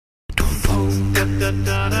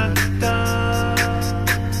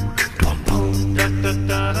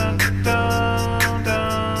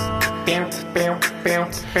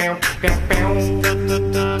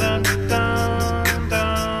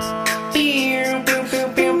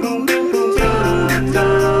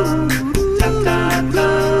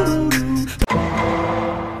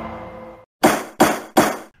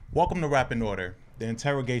Welcome to Rap in Order, the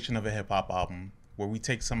interrogation of a hip-hop album, where we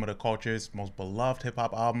take some of the culture's most beloved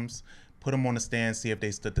hip-hop albums, put them on the stand, see if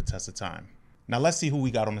they stood the test of time. Now let's see who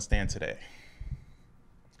we got on the stand today.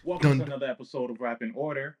 Welcome to another episode of Rap in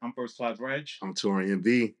Order. I'm First Class Reg. I'm Torian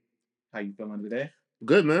B. How you feeling today?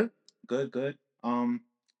 Good, man. Good.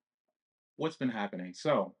 What's been happening?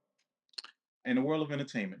 So, in the world of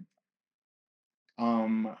entertainment,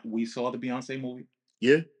 we saw the Beyonce movie.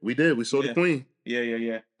 Yeah, we did. We saw the Queen.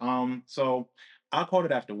 Yeah. So I caught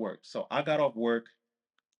it after work. So I got off work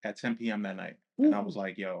at 10 p.m. that night, and I was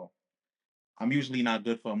like, "Yo, I'm usually not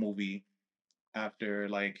good for a movie after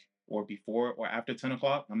or before or after 10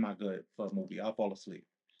 o'clock. I'm not good for a movie. I'll fall asleep."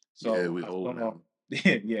 So yeah, we old now.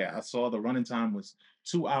 Yeah, I saw the running time was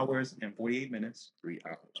 2 hours and 48 minutes. 3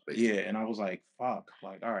 hours, basically. Yeah, and I was like, "Fuck!"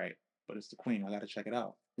 Like, all right, but it's the Queen. I got to check it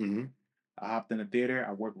out. Mm-hmm. I hopped in the theater.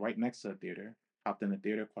 I worked right next to the theater. Hopped in the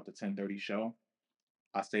theater, caught the 10:30 show.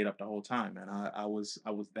 I stayed up the whole time, and I was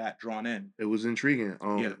that drawn in. It was intriguing.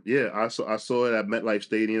 Yeah, I saw it at MetLife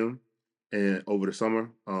Stadium, and over the summer.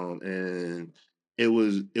 And it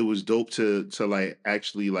was dope to like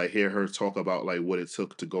actually like hear her talk about like what it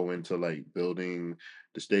took to go into like building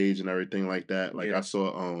the stage and everything like that. Like I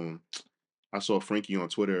saw Frankie on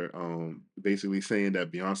Twitter basically saying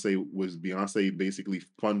that Beyonce basically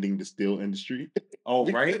funding the steel industry. Oh,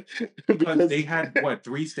 right? because they had,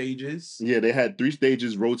 3 stages? Yeah, they had 3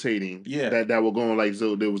 stages rotating. Yeah. That were going like,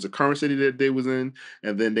 so there was a current city that they was in,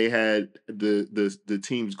 and then they had the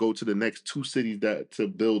teams go to the next 2 cities to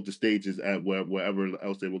build the stages at wherever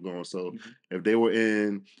else they were going. So if they were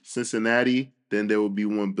in Cincinnati, then there would be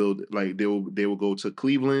one build like they will go to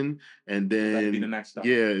Cleveland, and then that'd be the next stop.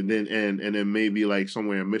 Yeah, and then maybe like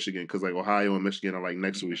somewhere in Michigan, because like Ohio and Michigan are like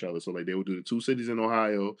next to each other. So like they would do the 2 cities in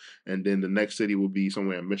Ohio, and then the next city would be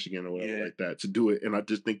somewhere in Michigan or whatever like that to do it. And I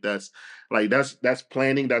just think that's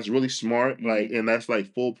planning. That's really smart. Like, and that's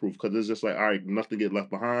like foolproof, because it's just like, all right, nothing get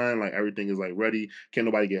left behind. Like everything is like ready. Can't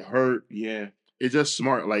nobody get hurt. Yeah. It's just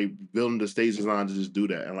smart, like building the stage design to just do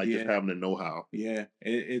that, and like just having the know-how. Yeah,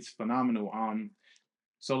 it's phenomenal.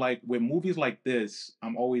 So like with movies like this,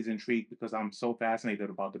 I'm always intrigued because I'm so fascinated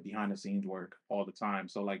about the behind the scenes work all the time.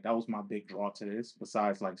 So like that was my big draw to this,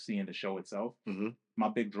 besides like seeing the show itself. Mm-hmm. My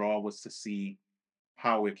big draw was to see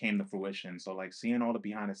how it came to fruition. So like seeing all the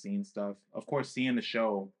behind the scenes stuff, of course, seeing the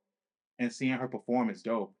show and seeing her perform is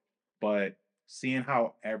dope, but seeing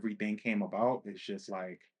how everything came about is just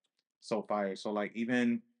like so fire. So like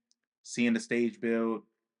even seeing the stage build,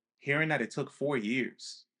 hearing that it took 4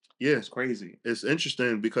 years. Yeah, it's crazy. It's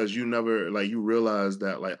interesting because you never like you realize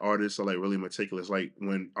that like artists are like really meticulous. Like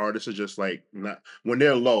when artists are just like not when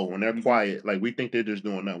they're low, when they're quiet, like we think they're just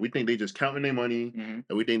doing nothing. We think they just counting their money, and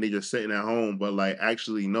we think they just sitting at home. But like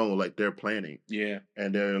actually no, like they're planning. Yeah,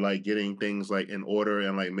 and they're like getting things like in order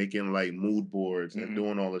and like making like mood boards and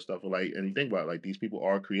doing all this stuff. Like, and you think about it, like these people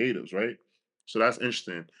are creatives, right? So that's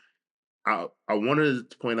interesting. I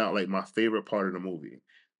wanted to point out like my favorite part of the movie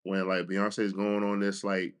when like Beyonce is going on this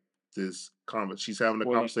like she's having a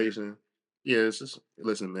conversation. Yeah, it's just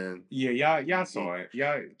listen, man. Yeah, y'all saw it.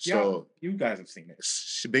 So you guys have seen it.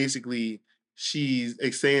 She's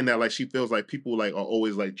saying that like she feels like people like are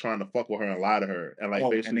always like trying to fuck with her and lie to her, and like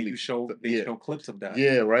basically and then show clips of that.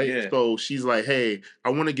 Yeah, right. Yeah. So she's like, "Hey,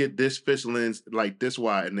 I want to get this fish lens like this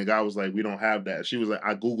wide," and the guy was like, "We don't have that." She was like,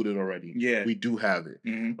 "I googled it already. Yeah, we do have it."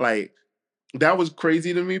 Like that was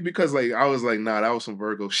crazy to me because like I was like, "Nah, that was some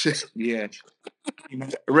Virgo shit." Yeah.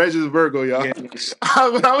 Reg is Virgo, y'all. Yeah. I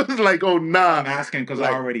was like, "Oh nah." I'm asking because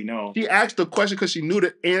I already know. She asked the question because she knew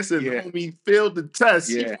the answer. Yeah. Homie failed the test.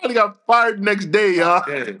 Yeah. He probably got fired next day, y'all.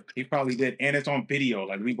 He probably did, and it's on video.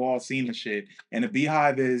 Like we've all seen the shit. And the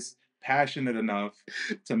Beehive is passionate enough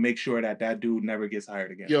to make sure that dude never gets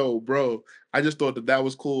hired again. Yo, bro, I just thought that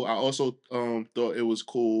was cool. I also thought it was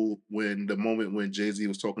cool when the moment when Jay-Z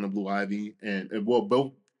was talking to Blue Ivy, and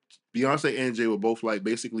both Beyonce and Jay were both like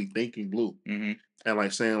basically thanking Blue. And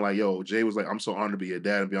like saying like, yo, Jay was like, "I'm so honored to be your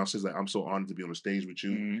dad," and Beyonce's like, "I'm so honored to be on the stage with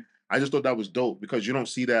you." I just thought that was dope because you don't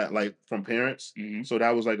see that like from parents. So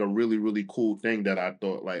that was like a really, really cool thing that I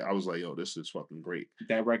thought like I was like, yo, this is fucking great.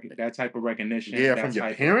 That type of recognition. Yeah, from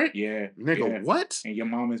your parent? Nigga, what? And your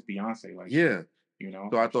mom is Beyonce. Like, yeah. You know,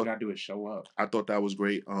 so I thought all you gotta do is show up. I thought that was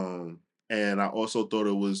great. And I also thought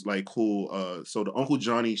it was like cool. So the Uncle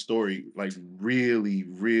Johnny story, like really,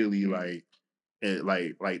 really like it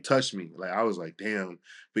like touched me. Like I was like, damn,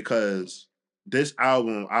 because this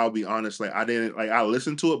album, I'll be honest, like I didn't like I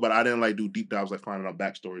listened to it, but I didn't like do deep dives like finding out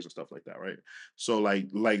backstories and stuff like that, right? So like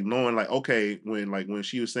knowing like okay, when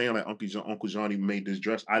she was saying like Uncle Johnny made this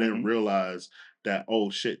dress, I didn't Mhm. realize that oh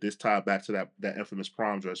shit, this tied back to that infamous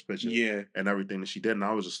prom dress picture Yeah. and everything that she did. And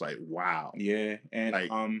I was just like, wow. Yeah, and Like,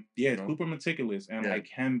 yeah, you know, super meticulous, and yeah, like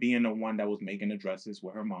him being the one that was making the dresses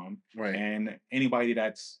with her mom, right. and anybody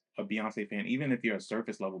that's a Beyonce fan, even if you're a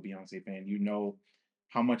surface level Beyonce fan, you know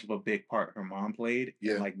how much of a big part her mom played in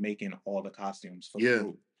Yeah. like making all the costumes for the Yeah.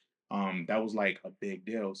 group. That was like a big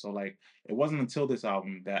deal. So like, it wasn't until this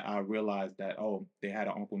album that I realized that oh, they had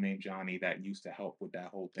an uncle named Johnny that used to help with that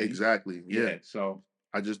whole thing. Exactly. Yeah. Yeah. So.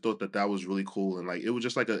 I just thought that that was really cool and like it was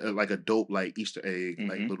just like a dope like Easter egg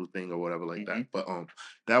like Hmm. little thing or whatever like that. Hmm. But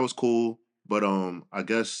that was cool. But I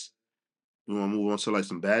guess we want to move on to like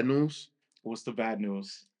some bad news. What's the bad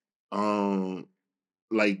news? Um,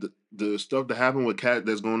 like the stuff that happened with Cat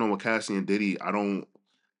that's going on with Cassie and Diddy. I'm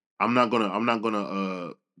not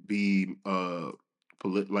gonna be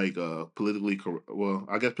politically correct. Well,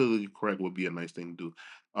 I guess politically correct would be a nice thing to do.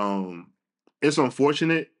 Um, it's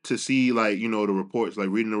unfortunate to see like the reports, like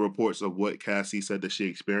reading the reports of what Cassie said that she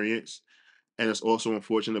experienced, and it's also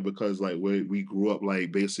unfortunate because like we grew up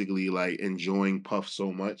like basically like enjoying Puff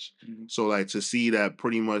so much, Mhm. so like to see that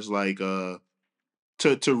pretty much like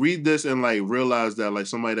to read this and like realize that like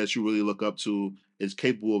somebody that you really look up to is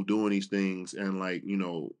capable of doing these things and like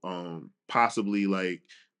possibly like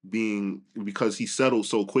being because he settled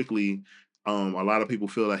so quickly. A lot of people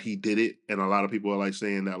feel that he did it and a lot of people are like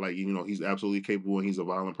saying that like he's absolutely capable and he's a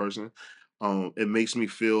violent person. It makes me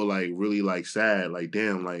feel like really like sad, like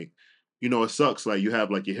damn, like it sucks like you have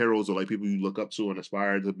like your heroes or like people you look up to and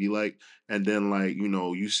aspire to be like, and then like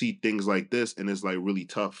you see things like this and it's like really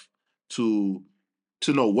tough to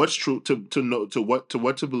know what's true, to know to what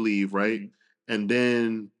to believe, right? Mhm. And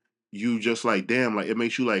then you just like damn, like it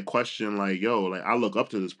makes you like question like yo, like I look up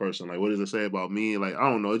to this person, like what does it say about me? Like I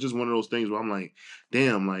don't know, it's just one of those things where I'm like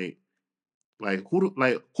damn, like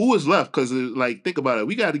who is left? Because like think about it,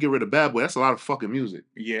 we got to get rid of Bad Boy. That's a lot of fucking music.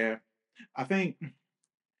 Yeah. I think,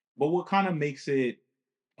 but what kind of makes it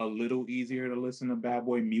a little easier to listen to Bad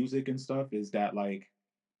Boy music and stuff is that, like,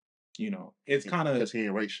 it's kind of, Because he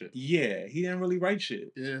ain't right shit. yeah, he didn't really write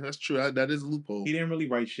shit. Yeah, that's true. That is a loophole. He didn't really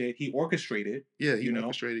write shit. He orchestrated, Yeah, he you know,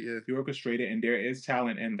 orchestrated. Yeah, he orchestrated, and there is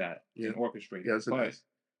talent in that, yeah, in orchestrating. yes, it But, is.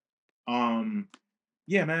 um,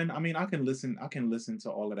 yeah, man, I mean, I can listen to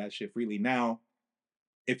all of that shit freely. Now,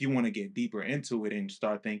 if you want to get deeper into it and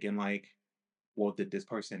start thinking, like, well, did this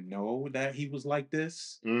person know that he was like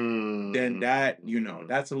this? Then Mm. that,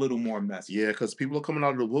 that's a little more messy. Yeah, because people are coming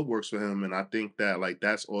out of the woodworks for him, and I think that like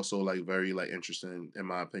that's also like very like interesting in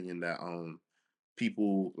my opinion that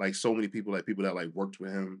people like so many people like people that like worked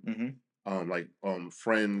with him Hmm.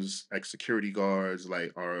 friends like security guards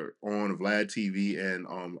like are on Vlad TV and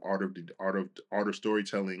art of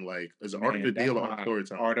storytelling like is it art of the Man, that's deal or art of my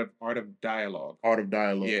storytelling art of dialogue. art of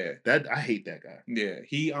dialogue Yeah, that I hate that guy. yeah.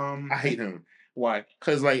 He I hate him why?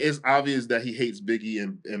 because like it's obvious that he hates Biggie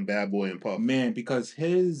and Bad Boy and Puff. Man, because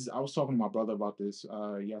I was talking to my brother about this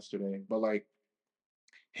yesterday, but like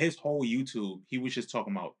his whole YouTube, he was just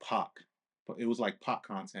talking about Pac. But it was like Pac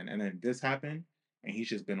content. And then this happened and he's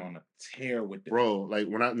just been on a tear with this. Bro, like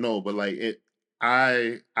when I know, but like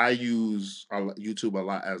I use YouTube a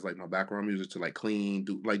lot as like my background music to like clean,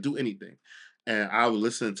 do anything, and I would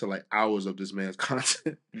listen to like hours of this man's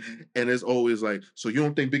content, Mhm. and it's always like, so you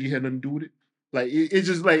don't think Biggie had nothing to do with it? Like it's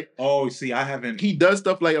just like Oh, see, I haven't. he does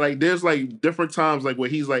stuff like there's like different times like where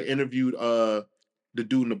he's like interviewed the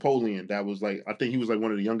dude Napoleon that was like I think he was like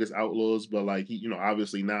one of the youngest outlaws, but like he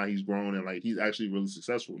obviously now he's grown and like he's actually really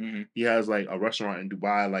successful. Mhm. He has like a restaurant in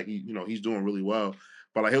Dubai, like he's doing really well.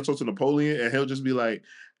 But like he'll talk to Napoleon and he'll just be like,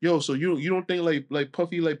 "Yo, so you don't think like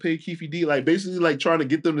Puffy like paid Keefy D like basically like trying to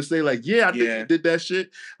get them to say like yeah I think he Yeah. did that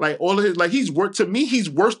shit like all of his like he's worse to me he's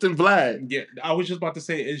worse than Vlad. Yeah. I was just about to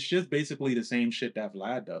say it's just basically the same shit that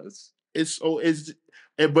Vlad does.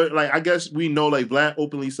 But like I guess we know like Vlad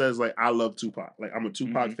openly says like I love Tupac. Like I'm a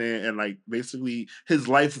Tupac Hmm. fan and like basically his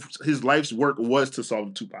life's work was to solve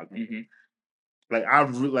the Tupac murder. Hmm.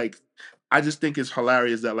 Like I just think it's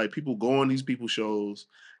hilarious that like people go on these people shows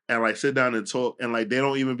and like sit down and talk and like they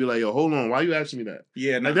don't even be like, yo, hold on, why you asking me that?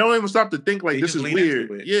 Yeah, Like no, they don't even stop to think like they this just is lean into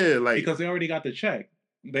weird. it Yeah, like because they already got the check.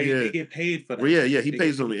 They yeah. get paid for Well, that. yeah, he They get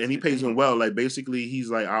pays them, paid to and he spit pays them game. well. Like basically, he's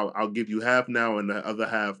like, I'll give you half now, and the other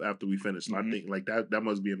half after we finish. So I Mhm. think like that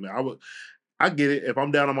must be a man. I get it. If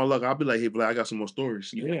I'm down on my luck, I'll be like, hey, Vlad, I got some more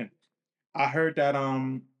stories. Yeah. I heard that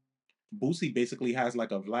Boosie basically has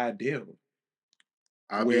like a Vlad deal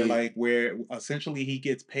I where mean, where essentially he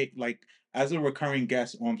gets paid like as a recurring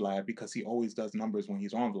guest on Vlad because he always does numbers when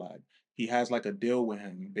he's on Vlad. He has like a deal with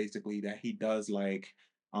him basically that he does like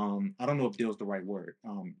I don't know if deal's the right word.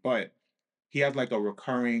 But he has like a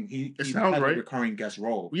recurring it he sounds has a right. recurring guest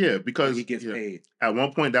role Yeah, where he because gets yeah, paid. at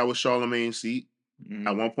one point that was Charlemagne's seat. At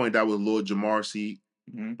Mhm. one point that was Lord Jamar's seat.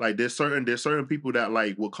 Mhm. Like there's certain people that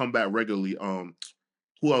like will come back regularly.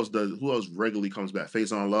 Who else regularly comes back?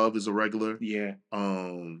 Faison Love is a regular. Yeah.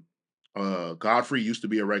 Um Godfrey used to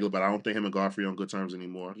be a regular, but I don't think him and Godfrey are on good terms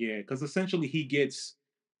anymore. Yeah, because essentially he gets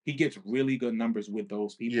really good numbers with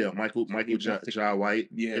those Yeah, people. So he Michael wants to Jai White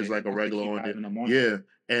yeah, is he like a wants to regular keep on there. having them on Yeah, shit.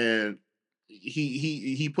 and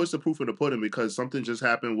he puts the proof in the pudding because something just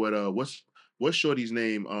happened with what's Shorty's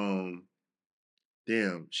name?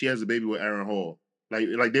 Damn, she has a baby with Aaron Hall.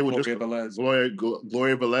 Like they were just Gloria Velez.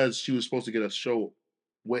 Gloria Velez. She was supposed to get a show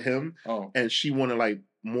with him, Oh, and she wanted like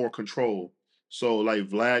more control. So like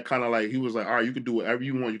Vlad kind of like he was like, all right, you can do whatever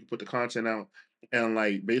you want. You can put the content out, and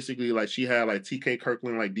like basically like she had like TK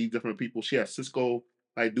Kirkland, like these different people. She had Cisco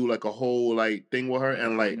like do like a whole like thing with her, like a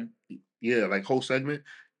and like segment. yeah, like whole segment,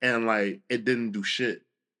 and like it didn't do shit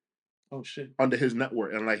Oh shit. under his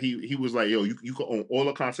network, and like he was like, yo, you can own all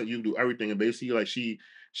the content, you can do everything, and basically like she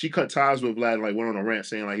cut ties with Vlad, and like went on a rant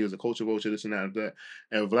saying like he was a culture vulture, this and that,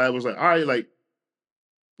 and Vlad was like, all right, like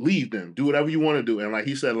leave them, do whatever you want to do, and like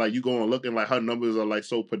he said, like you go and look, and like her numbers are like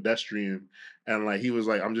so pedestrian, and like he was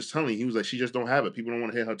like, I'm just telling you, he was like, she just don't have it, people don't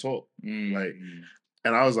want to hear her talk, like. Mm.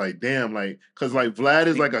 And I was like, damn, like, cause like Vlad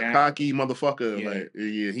is See like a now, cocky motherfucker. yeah, Like,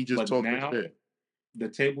 yeah, he just but talks the now shit. the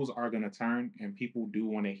tables are gonna turn, and people do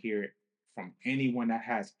want to hear it from anyone that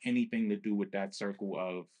has anything to do with that circle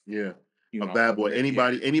of Yeah. you A know bad of boy. the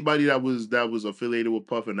yeah. Anybody that was affiliated with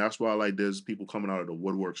Puff, and that's why like there's people coming out of the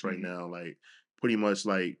woodworks right Mhm. now, like pretty much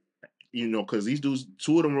like because these dudes,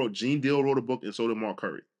 two of them wrote. Gene Deal wrote a book, and so did Mark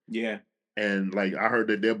Curry. Yeah. And like I heard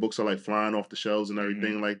that their books are like flying off the shelves and Mhm.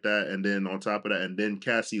 everything like that. And then on top of that, and then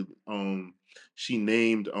Cassie, she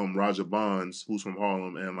named Roger Bonds, who's from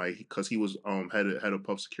Harlem, and like because he was head of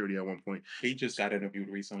Puff security at one point. He just got interviewed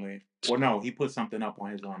recently. Or no, he put something up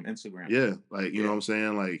on his Instagram. Yeah, like you know Yeah. what I'm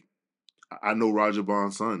saying, like. I know Roger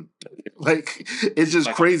Bond's son. Like it's just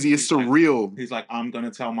Like crazy. It's surreal. he's like, I'm gonna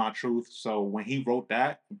tell my truth. So when he wrote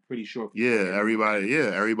that, I'm pretty sure people were getting on him.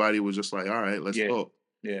 Yeah, everybody was just like, all right, let's Yeah, talk.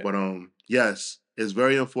 yeah. But yes, it's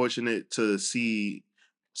very unfortunate to see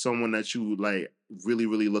someone that you like really,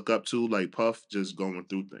 really look up to, like Puff, just going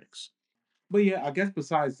through things. But yeah, I guess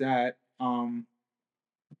besides that, on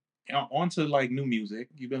to like new music.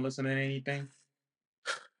 You been listening to anything?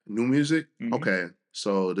 New music? Hmm. Okay.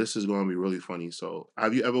 So this is gonna be really funny. So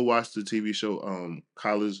have you ever watched the TV show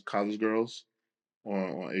College Girls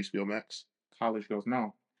on HBO Max? College Girls.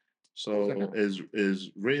 No. What was that So now?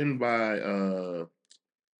 is written by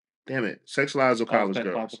damn it, Sex Lives of Oh, College Sex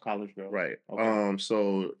Lives of Girls. College Girls. Right. Okay.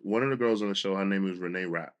 So one of the girls on the show, her name is Renee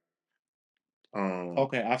Rapp. Um,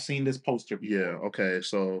 Okay, I've seen this poster yeah, before. okay.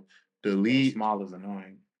 So the This girl's lead, smile is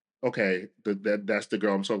annoying. okay, that's the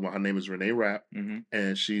girl I'm talking about. Her name is Renee Rapp, Hmm.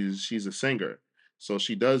 and she's a singer. So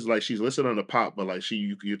she does like she's listed on the pop, but like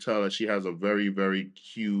you tell that she has a very very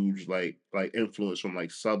huge like influence from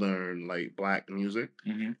like southern like black music,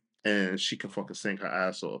 Hmm. and she can fucking sing her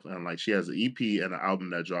ass off. And like she has an EP and an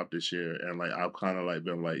album that dropped this year, and like I've kind of like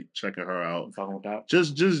been like checking her out, I'm talking with that.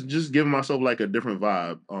 just giving myself like a different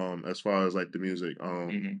vibe as far as like the music.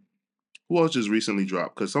 Hmm. Who else just recently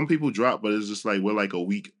dropped? Because some people drop, but it's just like we're like a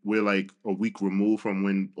week removed from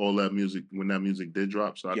when that music did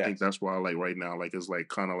drop. So I think Yes. that's why like right now like it's like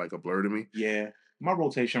kind of like a blur to me. Yeah. My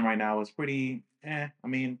rotation right now is pretty I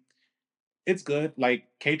mean, it's good. Like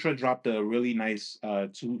Katra dropped a really nice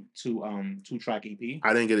two track EP.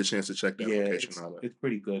 I didn't get a chance to check that Yeah, location either. it's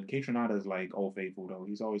pretty good. Kaytranada is like old faithful though.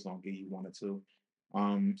 He's always gonna give you one or two.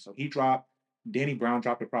 So he dropped. Danny Brown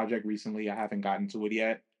dropped a project recently. I haven't gotten to it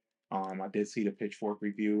yet. I did see the Pitchfork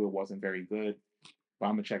review. It wasn't very good, but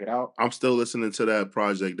I'm gonna check it out. I'm still listening to that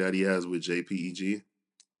project that he has with JPEG,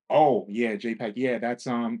 Oh yeah, JPEG. Yeah, that's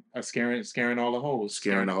a scaring all the hoes.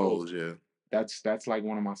 Scaring the Hoes. Yeah. That's like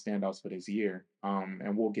one of my standouts for this year.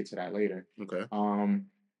 And we'll get to that later. Okay. Um,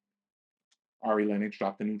 Ari Lennox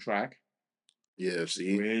dropped a new track. Yeah.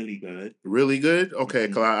 See. Really good. Really good. Okay.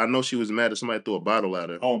 Mhm. Cause I know she was mad that somebody threw a bottle at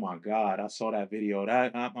her. Oh my god, I saw that video.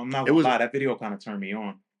 I'm not It gonna was lie, that video kind of turned me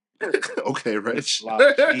on. okay, It's Rich.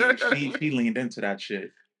 like she leaned into that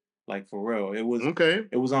shit, like for real. Okay.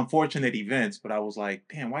 It was unfortunate events, but I was like,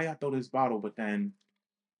 damn, why y'all throw this bottle? But then,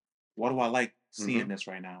 what do I like seeing this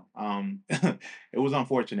right now. It was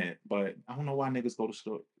unfortunate, but I don't know why niggas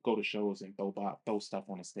go to shows and throw stuff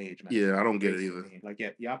on the stage, man. Yeah, I don't get it Crazy to either. me. Like, yeah,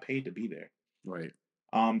 y'all paid to be there. Right.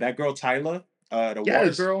 That girl Tyla, the Water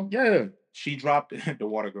Yes. Girl, Yeah. she dropped the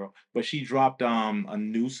Water Girl, but she dropped a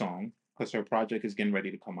new song because her project is getting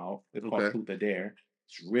ready to come out. It's called Okay. Truth or Dare.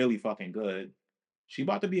 It's really fucking good. She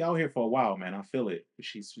about to be out here for a while, man. I feel it.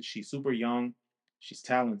 She's super young. She's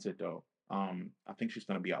talented though. I think she's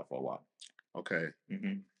gonna be out for a while. Okay.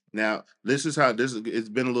 Hmm. Now, this is how this is. It's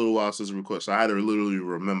been a little while since we recorded, so I had to literally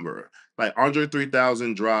remember. Like Andre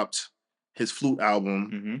 3000 dropped his flute album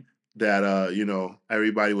Hmm. that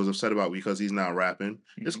everybody was upset about because he's not rapping.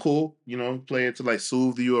 It's Hmm. cool, play it to like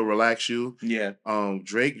soothe you or relax you. Yeah.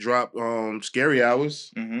 Drake dropped Scary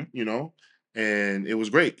Hours, Hmm. and it was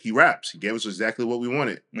great. He raps. He gave us exactly what we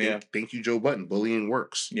wanted. Yeah. Thank you, Joe Button. Bullying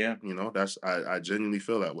works. Yeah. That's I genuinely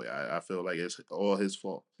feel that way. I feel like it's all his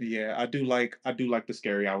fault. Yeah. I do like the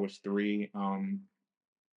Scary Hours 3.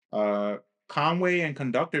 Uh Conway and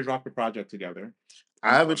Conductor dropped a project together I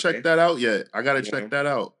on haven't checked Sunday. that out yet. I gotta Yeah. check that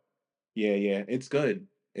out. Yeah, yeah. It's good.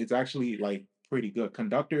 It's actually like pretty good.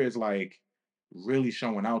 Conductor is like really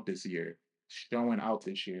showing out this year. Showing out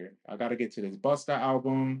this year. I gotta get to this Busta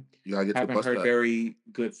album. You gotta get to Haven't heard Busta. very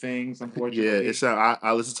good things, Yeah, unfortunately.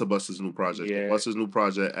 I listened to Busta's new project. Yeah. Busta's new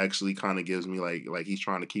project actually kind of gives me like he's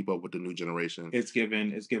trying to keep up with the new generation. It's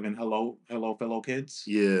given hello fellow kids.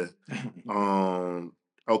 Yeah.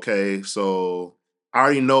 Okay, so I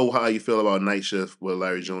already know how you feel about Night Shift with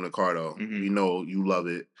Larry June and Cardo. Hmm. We know you love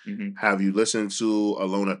it. Hmm. Have you listened to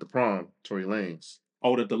Alone at the Prom, Tory Lanez?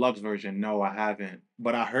 Oh, the deluxe version. No, I haven't.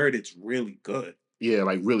 But I heard it's really good. Yeah,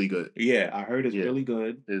 like really good. Yeah, I heard it's Yeah, really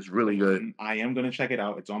good. it's really good. I am gonna check it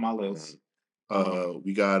out. It's on my list.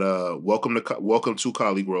 We got Welcome to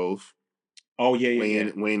Collie Grove. Oh yeah, yeah,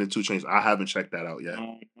 yeah. Wayne and 2 Chainz. I haven't checked that out yet.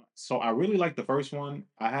 So I really like the first one.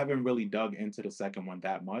 I haven't really dug into the second one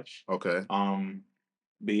that much. Okay.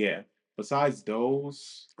 But yeah, besides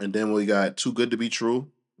those, And then we got Too Good to Be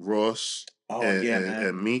True, Ross oh yeah, man,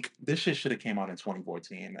 and Meek. this shit should have came out in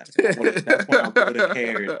 2014, man. That's when I would have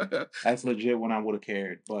cared. That's legit when I would have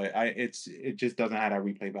cared. But it just doesn't have that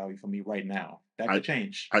replay value for me right now. That could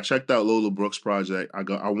change. I checked out Lola Brooks' project. I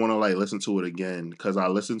want to like listen to it again because I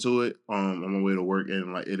listened to it on my way to work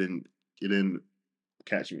and like it didn't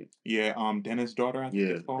catch me. Yeah, Dennis' daughter, I think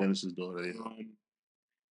Yeah, it's called. Dennis's daughter. Yeah.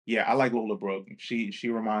 Yeah, I like Lola Brooke. She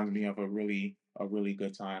reminds me of a really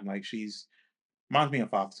good time. Like she's reminds me of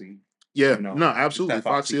Foxy. Yeah, You know, no, just absolutely, that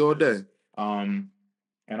Foxy all day. Foxiness.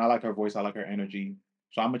 And I like her voice. I like her energy.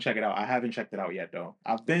 So I'm gonna check it out. I haven't checked it out yet though.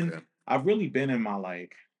 Okay. I've really been in my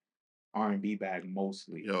like R&B bag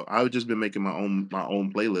mostly. Yo, I've just been making my own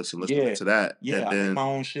playlist and listening Yeah, to that. yeah. And I make then my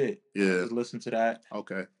own shit. I yeah, just listen to that.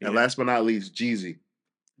 okay. Yeah. And last but not least, Jeezy.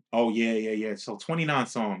 Oh yeah, yeah, yeah. So 29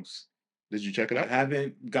 songs. Did you check it I out?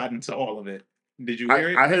 haven't gotten to all of it. Did you hear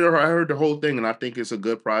it? I heard the whole thing, and I think it's a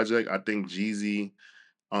good project. I think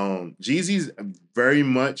Jeezy's very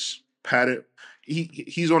much pattern.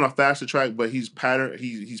 He's on a faster track, but he's patterned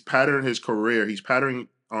his career. He's patterning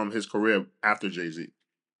his career after Jay-Z.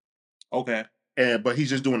 Okay. But he's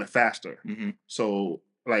just doing it faster. Hmm. So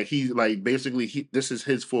like he's like basically this is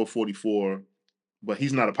his 444, but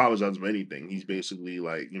he's not apologizing for anything. He's basically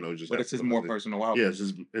like just. But it's his more personal album. Yeah, it's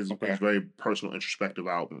his very personal, introspective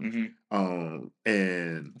album. Hmm.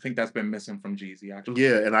 And I think that's been missing from Jeezy actually.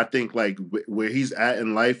 yeah, and I think like where he's at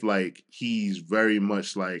in life, like he's very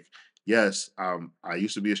much like, yes, I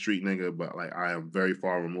used to be a street nigga, but like I am very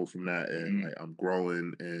far removed from that, and like I'm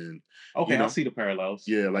growing, and Okay, I see the parallels.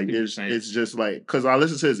 yeah, like I see what you're saying. it's just like because I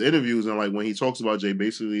listen to his interviews and like when he talks about Jay,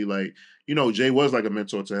 basically like Jay was like a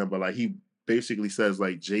mentor to him, but like he basically says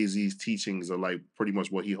like Jay-Z's teachings are like pretty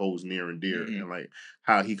much what he holds near and dear, and like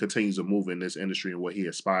how he continues to move in this industry and what he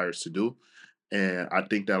aspires to do. And I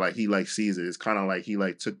think that like he like sees it. It's kind of like he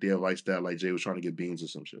like took the advice that like Jay was trying to get beans or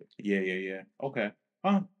some shit. Yeah, yeah, yeah. Okay.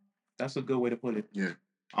 Huh. That's a good way to put it. Yeah.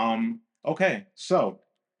 Okay. So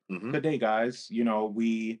Mhm. good day, guys.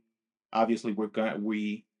 We obviously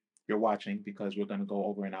you're watching because we're gonna go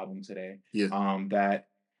over an album today. Yeah. That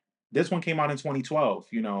this one came out in 2012,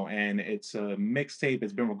 and it's a mixtape.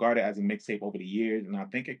 It's been regarded as a mixtape over the years, and I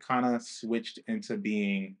think it kind of switched into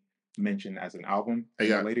being mentioned as an album in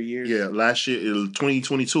the later years. Yeah, last year,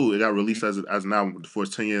 2022, it got released as an album for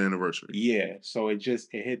its 10-year anniversary. Yeah, so it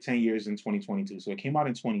hit 10 years in 2022. So it came out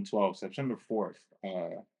in 2012, September 5th,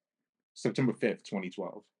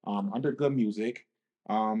 2012. Under Good Music.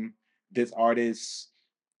 This artist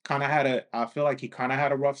I feel like he kind of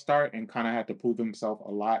had a rough start and kind of had to prove himself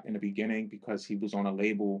a lot in the beginning because he was on a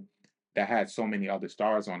label that had so many other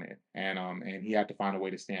stars on it, and he had to find a way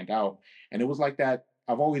to stand out. And it was like that.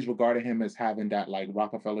 I've always regarded him as having that like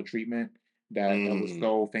Rockefeller treatment that was Mm,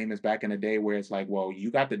 so famous back in the day, where it's like, well,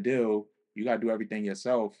 you got the deal, you got to do everything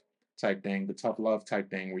yourself, type thing, the tough love type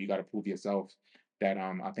thing, where you got to prove yourself. That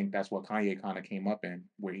I think that's what Kanye kind of came up in,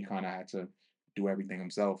 where he kind of had to do everything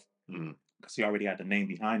himself mm. because he already had the name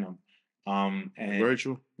behind him. And Very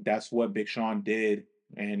true. that's what Big Sean did.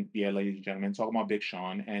 And yeah, ladies and gentlemen, talking about Big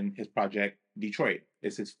Sean and his project Detroit.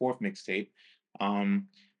 It's his fourth mixtape. It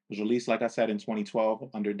was released, like I said, in 2012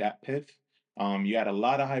 under Dat Piff. You had a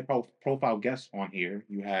lot of profile guests on here.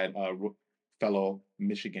 You had fellow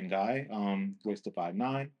Michigan guy, Royce the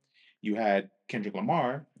 5'9". You had Kendrick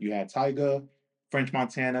Lamar. You had Tyga, French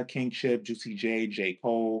Montana, King Chip, Juicy J, J.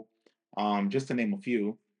 Cole, just to name a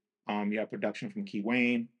few. You had production from Key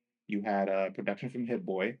Wayne. You had production from Hit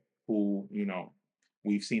Boy, who,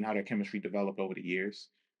 we've seen how their chemistry developed over the years.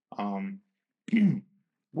 Um,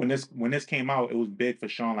 when this came out, it was big for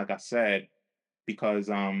Sean, like I said, because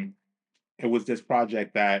it was this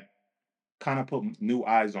project that kind of put new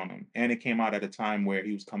eyes on him, and it came out at a time where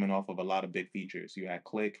he was coming off of a lot of big features. You had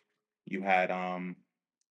Click, you had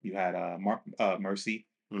Mercy.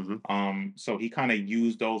 Hmm. So he kind of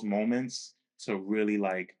used those moments to really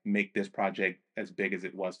like make this project as big as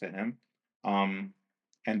it was for him. Um,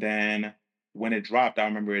 and then when it dropped, I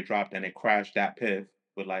remember it dropped and it crashed that piff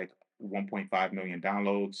with like 1.5 million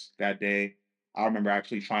downloads that day. I remember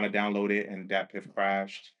actually trying to download it and that piff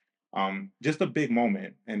crashed. Just a big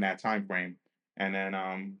moment in that time frame. And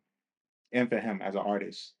then and for him as an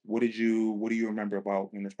artist, what do you remember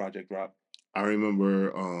about when this project dropped? I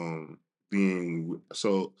remember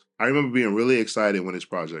I remember being really excited when this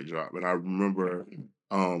project dropped, and I remember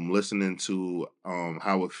listening to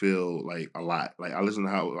How It Feel like a lot. Like I listen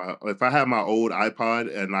to if I have my old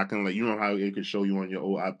iPod and I can, like, you know how it can show you on your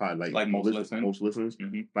old iPod like Like most listen. most listens.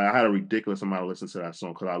 Hmm. Like I had a ridiculous amount of listens to that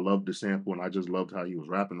song because I loved the sample and I just loved how he was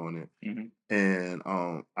rapping on it. Hmm. And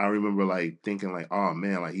I remember like thinking like, oh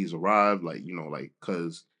man, like he's arrived, like, like,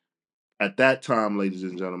 because at that time, ladies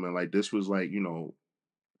and gentlemen, like this was like,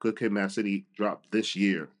 Good Kid, Mad City dropped this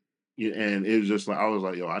year. Yeah, and it was just like I was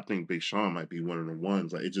like, yo, I think Big Sean might be one of the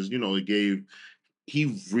ones. Like it just, it gave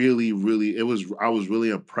he really, really it was I was really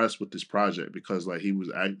impressed with this project because like it was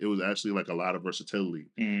actually like a lot of versatility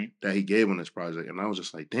Hmm. that he gave on this project. And I was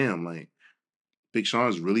just like, damn, like Big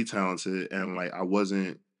Sean's really talented, and like I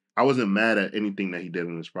wasn't mad at anything that he did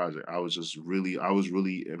on this project. I was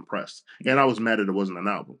really impressed, and I was mad that it wasn't an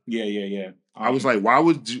album. Yeah, yeah, yeah. I was like, why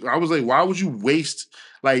would you waste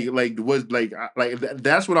that's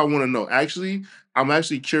what I want to know. Actually, I'm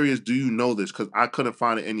actually curious. Do you know this? Because I couldn't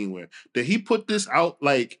find it anywhere. Did he put this out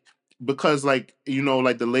because like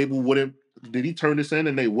the label wouldn't? Did he turn this in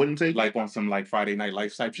and they wouldn't take Like it? on some like Friday Night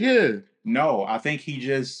Lights type shit. Yeah, No, I think he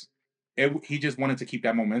just wanted to keep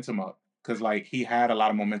that momentum up because like he had a lot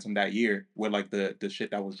of momentum that year with like the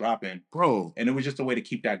shit that was dropping, bro. and it was just a way to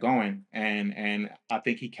keep that going. And I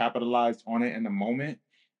think he capitalized on it in the moment,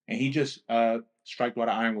 and he just strike while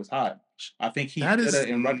the iron was hot. I think he That could have,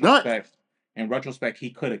 is nuts. in retrospect, he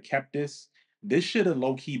could have kept this. This should have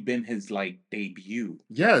low key been his like debut.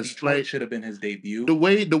 Yes, Detroit like should have been his debut. the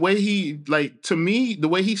way he, like, to me, the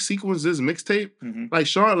way he sequenced this mixtape, Hmm. like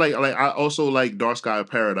Sean, like I also like Dark Sky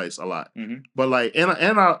of Paradise a lot, Hmm. but like and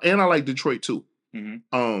I like Detroit too,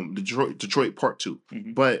 Hmm. Detroit Part 2,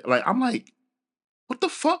 Hmm. but like I'm like, what the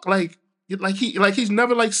fuck, he's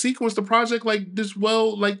never like sequenced the project like this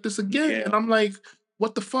well, like this again, Yeah, and I'm like,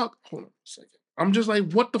 what the fuck? Hold on a second. I'm just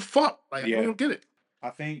like, what the fuck? Like I yeah. don't get it.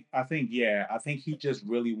 Yeah, I think he just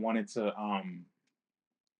really wanted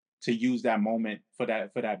to use that moment for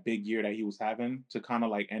that big year that he was having to kind of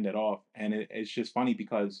like end it off. And it's just funny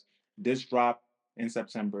because this dropped in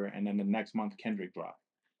September and then the next month Kendrick dropped.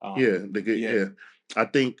 Yeah, Yeah. yeah. I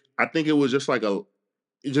think it was just like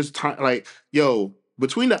it just time, like, yo,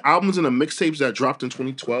 between the albums and the mixtapes that dropped in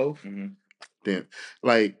 2012, Hmm. damn,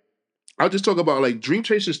 like I'll just talk about like Dream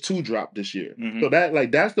Chasers 2 dropped this year. Hmm. So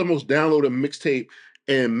that's the most downloaded mixtape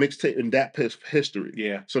in that history.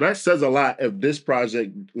 Yeah. So that says a lot if this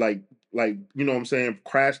project you know what I'm saying,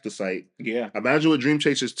 crashed the site. Yeah. Imagine what Dream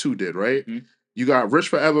Chasers 2 did, right? Hmm. You got Rich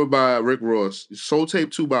Forever by Rick Ross, Soul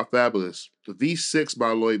Tape 2 by Fabulous, V6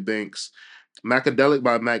 by Lloyd Banks, Macadelic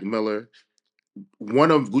by Mac Miller.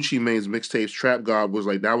 One of Gucci Mane's mixtapes, Trap God, was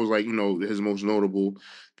like his most notable.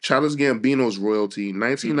 Childish Gambino's Royalty,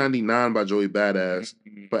 1999 by Joey Badass,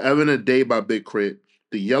 Hmm. Forever and a Day by Big Crit,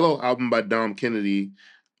 The Yellow Album by Dom Kennedy,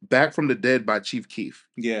 Back from the Dead by Chief Keef.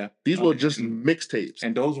 Yeah. These were just mixtapes.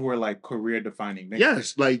 And those were like career defining mixtapes.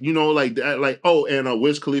 Yes, like like and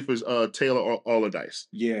Wiz Khalifa's Taylor All the Dice.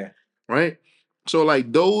 Yeah. right? So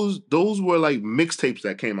like those were like mixtapes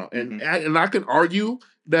that came out, and and I can argue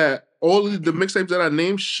that all of the mixtapes that I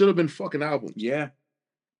named should have been fucking albums. Yeah.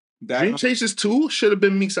 Dream Chasers 2 should have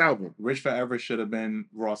been Meek's album. Rich Forever should have been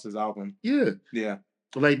Ross's album. Yeah. Yeah.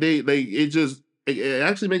 Like it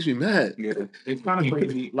actually makes me mad. Yeah. It's kind of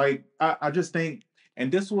crazy. Like I just think,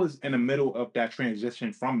 and this was in the middle of that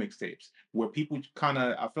transition from mixtapes, where people kind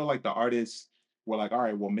of, I feel like the artists were like, all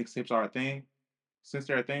right, well, mixtapes are a thing. Since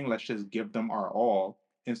they're a thing, let's just give them our all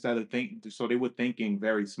instead of so they were thinking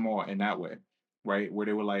very small in that way, right? Where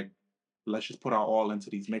they were like, let's just put our all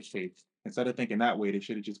into these mixtapes. Instead of thinking that way, they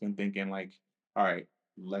should have just been thinking like, all right,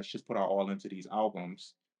 let's just put our all into these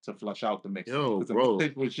albums to flush out the mixtape. Yo, Because the bro.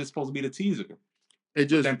 mixtape was just supposed to be the teaser. It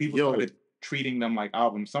just Then people started treating them like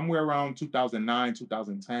albums. Somewhere around 2009,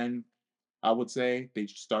 2010, I would say, they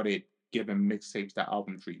started giving mixtapes that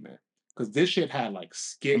album treatment. Because this shit had like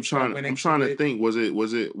skits. I'm trying to think. Was it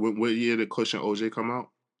what year did Kush and OJ come out?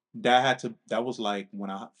 That was like when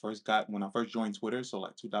I first joined Twitter, so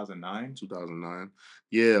like 2009. 2009.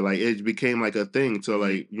 Yeah, like it became like a thing to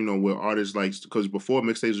like, you know, where artists like, because before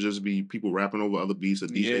mixtapes would just be people rapping over other beats, a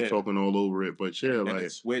DJ talking all over it. But yeah, and then like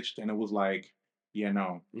it switched and it was like,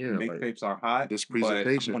 mixtapes are hot. this But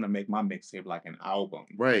presentation. I'm gonna make my mixtape like an album.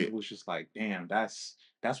 Right. And it was just like, damn, that's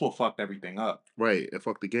what fucked everything up. Right. It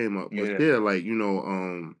fucked the game up. But Yeah. yeah, like, you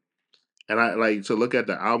know, and I like to look at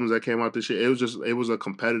the albums that came out this year, it was a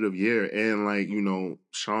competitive year. And like, you know,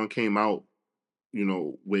 Sean came out, you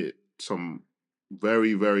know, with some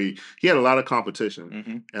very, very, he had a lot of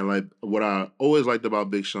competition. And like what I always liked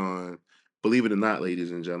about Big Sean, believe it or not,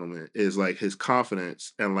 ladies and gentlemen, is like his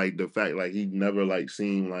confidence and like the fact like he never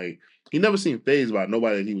seemed fazed by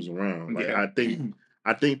nobody that he was around. Like I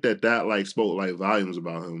think that like spoke like volumes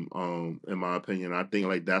about him, in my opinion. I think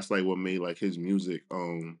like that's like what made like his music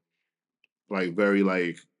like very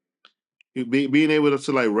like being able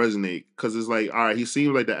to like resonate, because it's like, all right, he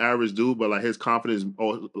seems like the average dude, but like his confidence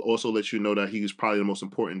also lets you know that he's probably the most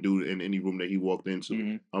important dude in any room that he walked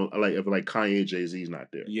into. Like if like Kanye, Jay-Z's not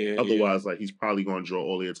there, otherwise like he's probably going to draw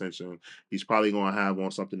all the attention. He's probably going to have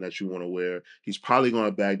on something that you want to wear. He's probably going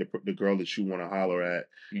to bag the girl that you want to holler at.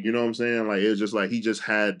 You know what I'm saying? Like it's just like he just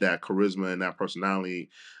had that charisma and that personality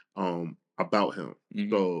about him.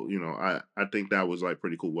 So, you know, I think that was like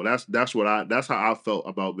pretty cool. Well, that's how I felt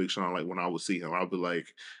about Big Sean. Like when I would see him, I'd be like,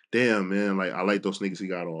 damn man, like I like those sneakers he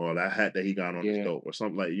got on, or that hat that he got on is dope, or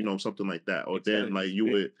something like, you know, something like that. Or then like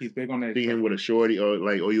he's big on that. See him with a shorty,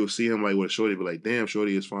 or you'll see him like with a shorty, be like, damn,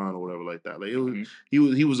 shorty is fine, or whatever like that. Like it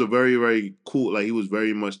was he was a very, very cool, like he was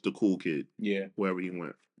very much the cool kid. Yeah. Wherever he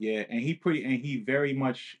went. Yeah, and he very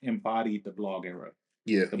much embodied the blog era.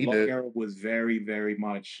 Yeah, the blog era was very, very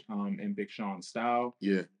much in Big Sean's style.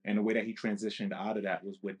 Yeah, and the way that he transitioned out of that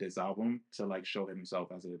was with this album to like show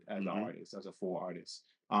himself as an artist, as a full artist.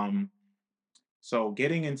 So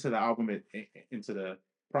getting into the album, into the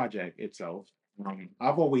project itself,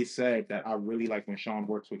 I've always said that I really like when Sean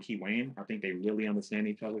works with Key Wayne. I think they really understand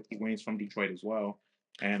each other. Key Wayne's from Detroit as well,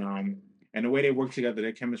 and the way they work together,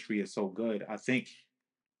 their chemistry is so good.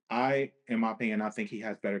 In my opinion, I think he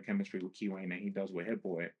has better chemistry with Key Wayne than he does with Hit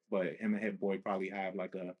Boy. But him and Hit Boy probably have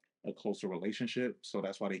like a closer relationship, so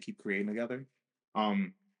that's why they keep creating together.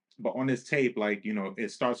 But on this tape, like, you know,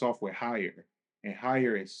 it starts off with Higher, and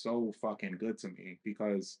Higher is so fucking good to me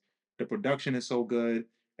because the production is so good.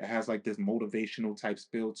 It has like this motivational type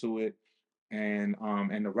spill to it, and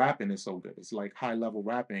the rapping is so good. It's like high level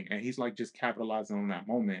rapping, and he's like just capitalizing on that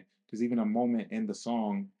moment. There's even a moment in the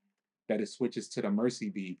song that it switches to the Mercy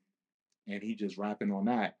beat, and he just rapping on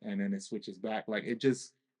that, and then it switches back. Like it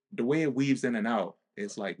just, the way it weaves in and out,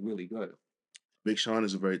 it's like really good. Big Sean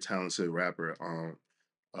is a very talented rapper.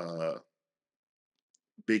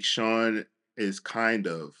 Big Sean is kind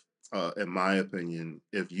of, in my opinion,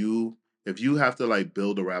 if you have to like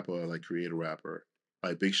build a rapper or like create a rapper,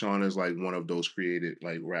 like Big Sean is like one of those created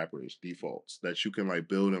like rappers defaults that you can like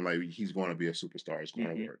build, and like he's going to be a superstar. It's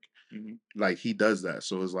going to work. Like he does that,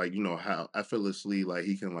 so it's like, you know, how effortlessly like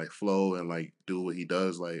he can like flow and like do what he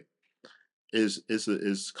does. Like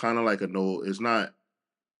it's kind of like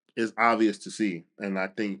it's obvious to see, and I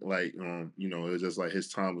think like you know, it was just like his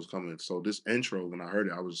time was coming. So this intro, when I heard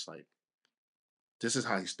it, I was just like, this is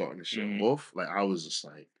how he's starting the shit off. Like I was just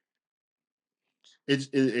like,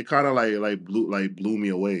 it kind of like blew me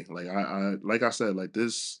away. Like I like I said, like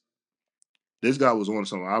this guy was on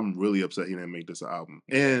something. I'm really upset he didn't make this an album.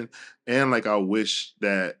 And like I wish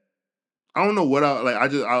that, I don't know what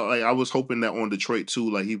I was hoping that on Detroit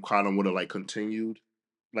too, like he kind of would have like continued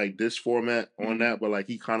like this format on that, but like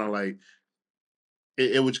he kind of like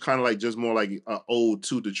it was kind of like just more like a ode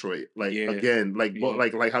to Detroit. Like Yeah, again, like but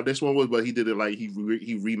yeah. like how this one was, but he did it like he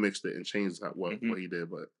remixed it and changed Hmm. what he did.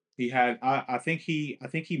 But He had. I think he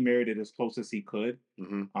married it as close as he could.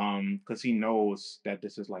 hmm Because he knows that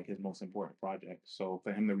this is like his most important project. So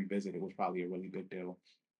for him to revisit it was probably a really good deal.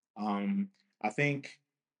 Um, I think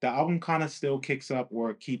the album kind of still kicks up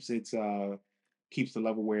or keeps the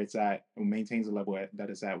level where it's at or maintains the level that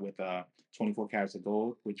it's at with 24 Carats of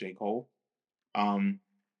Gold with J. Cole. Um,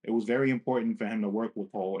 it was very important for him to work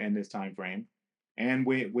with Cole in this time frame and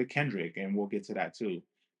with Kendrick, and we'll get to that too.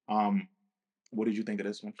 Um, what did you think of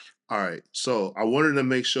this one? all right, so I wanted to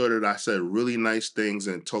make sure that I said really nice things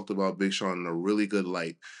and talked about Big Sean in a really good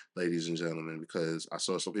light, ladies and gentlemen, because I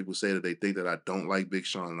saw some people say that they think that I don't like Big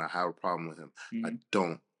Sean and I have a problem with him. I Hmm.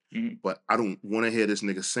 don't, Hmm. but I don't want to hear this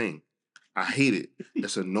nigga sing. I hate it.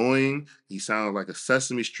 It's annoying. He sounds like a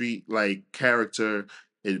Sesame Street like character.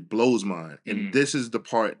 It blows mine. And Hmm. this is the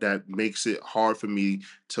part that makes it hard for me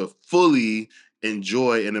to fully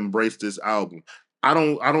enjoy and embrace this album. I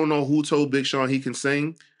don't know who told Big Sean he can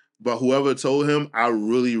sing, but whoever told him, I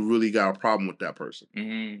really, really got a problem with that person.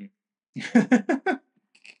 Hmm.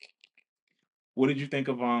 What did you think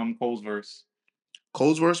of Cole's verse?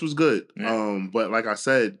 Cole's verse was good. Yeah. But like I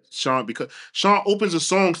said, Sean, because Sean opens a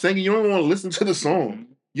song singing, you don't want to listen to the song. Mhm.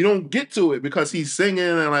 You don't get to it because he's singing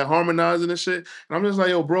and like harmonizing and shit. And I'm just like,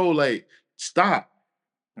 yo, bro, like, stop.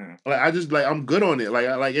 Yeah. Like I just like I'm good on it.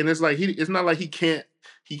 And it's like it's not like he can't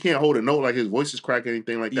hold a note like his voice is cracked or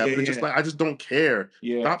anything like that. Yeah, But it's just yeah, like I just don't care.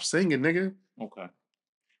 yeah. Stop singing, nigga. Okay.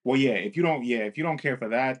 Well, yeah, if you don't care for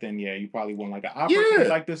that, then yeah, you probably won't like it. I personally Yeah.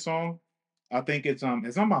 like this song. I think it's not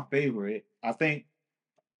my favorite. I think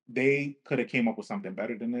they could have came up with something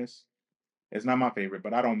better than this. It's not my favorite,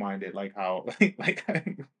 but I don't mind it like how like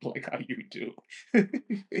how you do.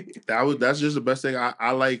 That's just the best thing.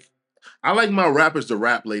 I like my rappers to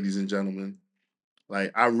rap, ladies and gentlemen.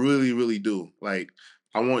 Like I really, really do. Like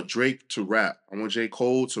I want Drake to rap. I want J.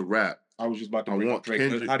 Cole to rap. I was just about to I bring up want Drake.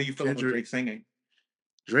 Kendrick How do you feel about Kendrick Drake singing?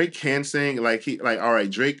 Drake can sing. Like he like all right,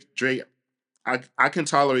 Drake. I can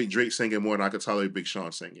tolerate Drake singing more than I can tolerate Big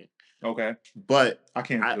Sean singing. Okay, But I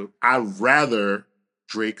can too. I'd rather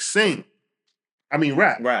Drake sing. I mean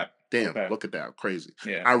rap. Rap. Damn, Okay. look at that. Crazy.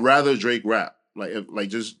 Yeah. I'd rather Drake rap. Like if, like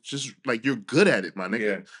just like you're good at it, my nigga.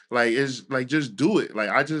 Yeah. Like it's like just do it. Like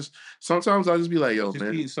I just sometimes I just be like, yo,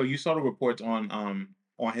 man. So you saw the reports on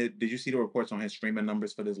his. Did you see the reports on his streaming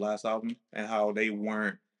numbers for this last album and how they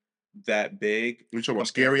weren't that big We talking about compared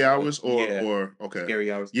scary to hours yeah, or okay. Scary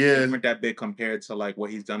Hours. They Yeah. weren't that big compared to like what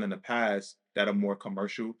he's done in the past that are more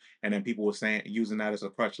commercial. And then people were saying using that as a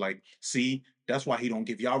crutch, like, see, that's why he don't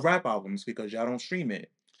give y'all rap albums because y'all don't stream it.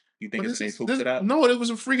 You think But it's this an is truth this to that? no, it was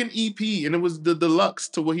a freaking EP and it was the deluxe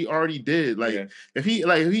to what he already did. Like Yeah, if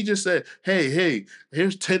he just said, hey,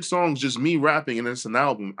 here's 10 songs, just me rapping and it's an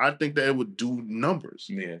album, I think that it would do numbers.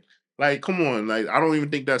 yeah. Like, come on, like I don't even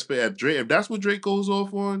think that's fair. If that's what Drake goes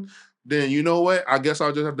off on, then you know what? I guess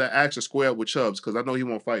I'll just have to ask to square up with Chubbs because I know he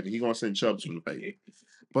won't fight me. He gonna send Chubbs from the fight.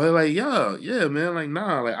 But like, yeah, man, like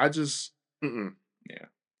nah, like I just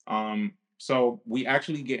Yeah. So we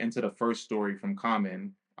actually get into the first story from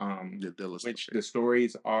Common, yeah, Dilla stuff, which yeah.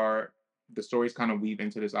 the stories kind of weave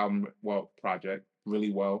into this album project really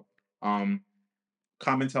well. Um,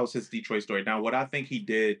 Common tells his Detroit story. Now, what I think he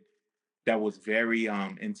did that was very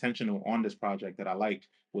intentional on this project that I liked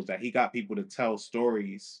was that he got people to tell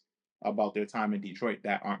stories about their time in Detroit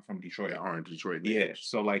that aren't from Detroit. That aren't Detroit Yeah, natives.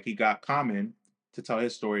 so like he got Common to tell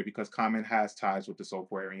his story because Common has ties with the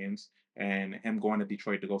Soulquarians and him going to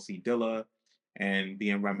Detroit to go see Dilla and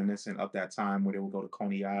being reminiscent of that time where they would go to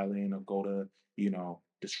Coney Island or go to,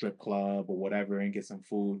 the strip club or whatever and get some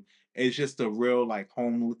food. It's just a real like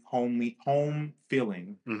home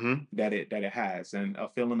feeling Mm-hmm. that it has and a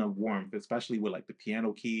feeling of warmth, especially with like the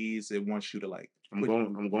piano keys. It wants you to like put you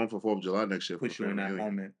I'm going for 4th of July next year for put you in family that reunion.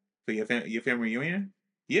 moment for your family reunion.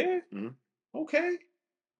 Yeah, Mhm. okay.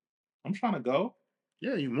 I'm trying to go.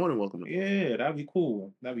 Yeah, you're more than welcome to go. Yeah, that'd be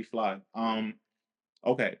cool. That'd be fly.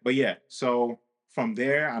 Okay, but yeah. So from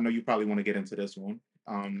there, I know you probably want to get into this one.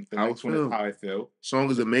 The How I next one is feel. How I Feel. Song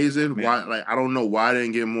is amazing. Man, Why? Like I don't know why I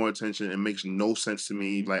didn't get more attention. It makes no sense to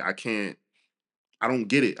me. Like I can't. I don't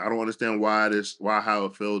get it. I don't understand why How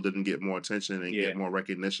It Feel didn't get more attention and yeah. get more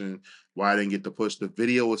recognition. Why I didn't get the push. The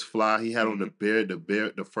video was fly. He had on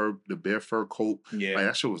Mhm. the bear fur coat. Yeah. Like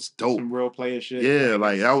that shit was dope. Some real player shit. Yeah,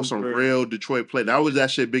 like it's that was some super. real Detroit play. That was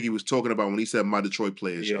that shit Biggie was talking about when he said my Detroit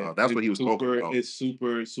players, Yeah, y'all. That's what he was talking about. it's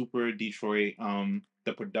super Detroit.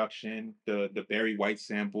 The production, the Barry White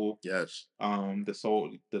sample, Yes. the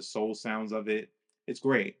soul sounds of it. it's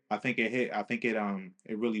great. I think it hit. I think it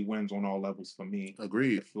really wins on all levels for me. The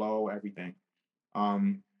Agreed. flow, everything.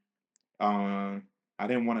 Um, I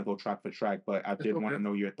didn't want to go track for track, but I It's did want okay. to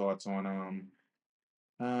know your thoughts on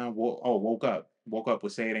woke up. Woke up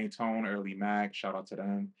with Say It Ain't Tone, Early Mac. Shout out to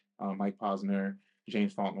them. Mike Posner,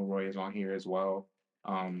 James Fauntleroy is on here as well.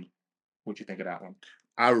 Um, what you think of that one?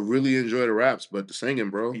 I really enjoy the raps, but the singing,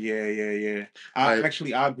 bro. Yeah, yeah, yeah.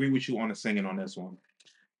 Like I agree with you on the singing on this one.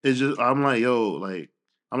 it's just I'm like, yo, like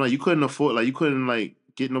I'm like, you couldn't afford like you couldn't like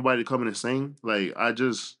get nobody to come in and sing. Like I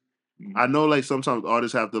Mhm. know like sometimes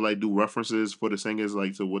artists have to like do references for the singers,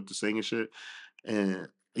 like to what to sing and shit. And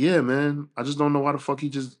yeah, man, I just don't know why the fuck he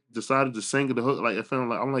just decided to sing the hook. Like I feel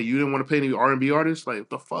like I'm like, you didn't want to pay any R&B artists? Like what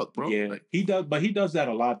the fuck, bro? Yeah, Like he does, but he does that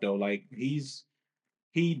a lot though. Like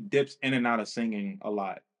he dips in and out of singing a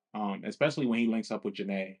lot, especially when he links up with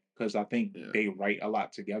Janae, because I think yeah. they write a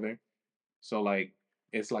lot together. So like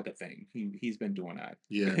it's like a thing. He's been doing that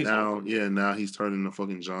his whole career. Now he's turning to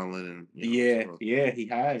fucking John Lennon, Yeah, so yeah, he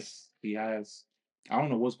has. He has. I don't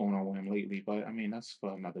know what's going on with him lately, but I mean that's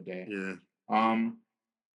for another day. yeah. Um,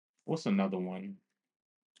 what's another one?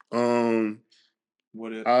 Um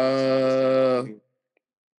What's another song on uh here?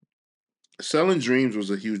 Selling Dreams was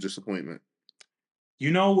a huge disappointment.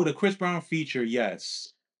 You know, with a Chris Brown feature,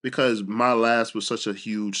 yes. Because My Last was such a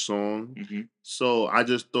huge song. Hmm. So I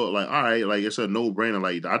just thought like, all right, like it's a no brainer.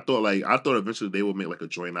 Like I thought eventually they would make like a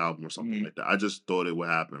joint album or something Hmm. like that. I just thought it would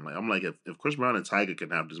happen. Like I'm like if Chris Brown and Tiger can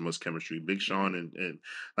have this much chemistry, Big Hmm. Sean and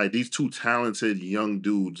like these two talented young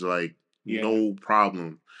dudes, like Yeah. no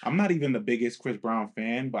problem. I'm not even the biggest Chris Brown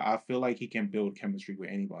fan, but I feel like he can build chemistry with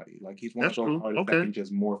anybody. Like he's one of That's those true. artists that Okay. can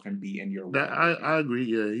just morph and be in your That whatever I genre. agree.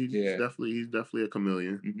 Yeah, Yeah. he's definitely a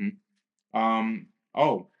chameleon. Hmm.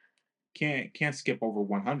 Oh, can't skip over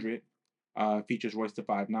 100. Features Royce the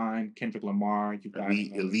 5'9", Kendrick Lamar. You got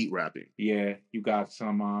Elite rapping. yeah, you got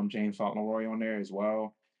some James Fauntleroy on there as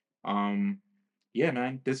well. Um, yeah,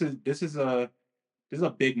 man, this is a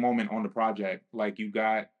big moment on the project. Like you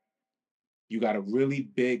got a really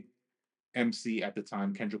big MC at the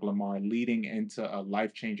time, Kendrick Lamar, leading into a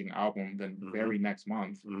life changing album the Hmm. very next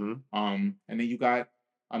month. Hmm. And then you got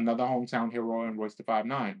another hometown hero in Royce the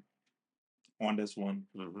 5'9" on this one,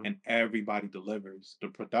 Hmm. and everybody delivers. The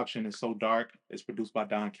production is so dark. It's produced by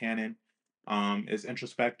Don Cannon. It's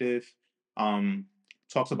introspective. Um,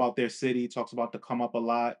 talks about their city. Talks about the come up a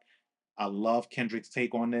lot. I love Kendrick's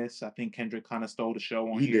take on this. I think Kendrick kind of stole the show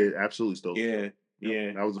on He here. did absolutely stole the show. Yeah, Yep.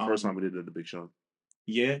 yeah. That was the first time we did the Big Sean.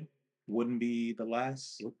 Yeah, wouldn't be the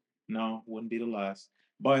last. Nope. No, wouldn't be the last.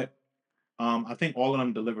 But I think all of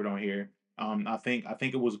them delivered on here. I think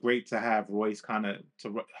it was great to have Royce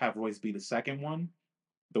have Royce be the second one.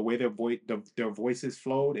 The way their voices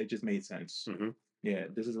flowed, it just made sense. Hmm. Yeah,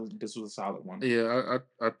 this was a solid one. Yeah,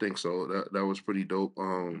 I think so. That was pretty dope.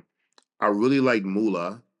 I really liked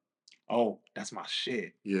Moolah. Oh, that's my shit.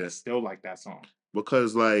 I Yeah, still like that song.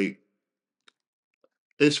 because like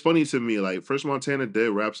it's funny to me. Like First Montana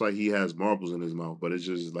Dead raps like he has marbles in his mouth, but it's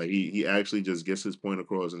just like he actually just gets his point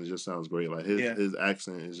across, and it just sounds great. Like Yeah, his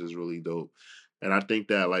accent is just really dope. And I think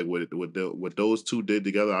that like what those two did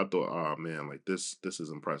together, I thought, oh man, like this is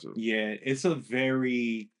impressive. yeah. It's a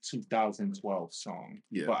very 2012 song,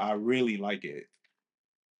 Yeah, but I really like it.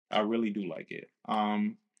 I really do like it.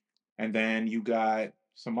 And then you got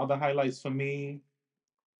some other highlights for me.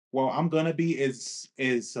 Well, I'm gonna be is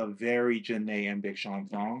a very Janae and Big Sean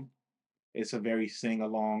song. It's a very sing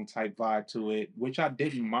along type vibe to it, which I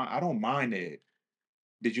didn't mind. I don't mind it.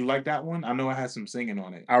 Did you like that one? I know it has some singing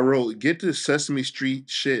on it. I wrote get this Sesame Street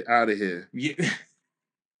shit out of here. Yeah,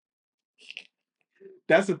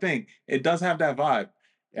 that's the thing. It does have that vibe.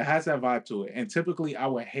 It has that vibe to it. And typically, I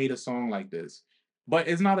would hate a song like this, but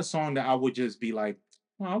it's not a song that I would just be like,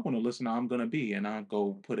 "Well, I want to listen to I'm Gonna Be," and I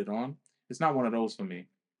go put it on. It's not one of those for me.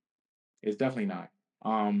 It's definitely not.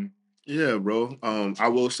 Um. Yeah, bro. I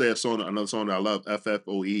will say another song that I love,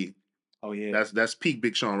 FFOE. Oh yeah. That's peak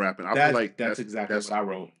Big Sean rapping. I feel like That's exactly what that's I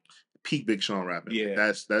wrote. peak Big Sean rapping. Like,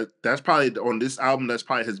 Yeah. that's probably on this album. That's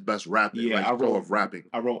probably his best rapping, Yeah, like flow of rapping.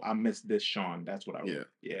 I wrote I miss this Sean. That's what I Yeah, wrote.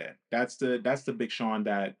 Yeah. That's the big Sean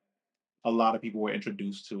that a lot of people were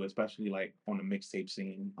introduced to, especially like on the mixtape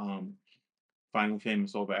scene. Finding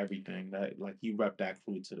famous over everything. That like he repped that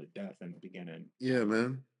crew to the death in the beginning. yeah,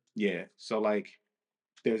 man. Yeah. So like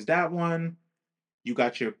there's that one. You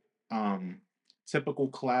got your um typical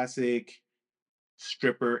classic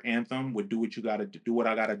stripper anthem with do what you gotta do what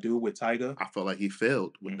I gotta do with Tyga. I felt like he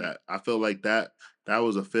failed with Hmm. that. I felt like that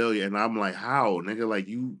was a failure, and I'm like, how, nigga? Like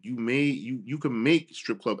you can make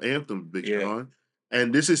strip club anthems, Big Yeah. Sean,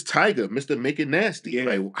 And this is Tyga, Mr. Make It Nasty. Yeah.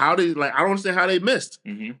 Like, how did, like, I don't understand how they missed.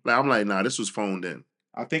 Mhm. Like, I'm like, nah, this was phoned in.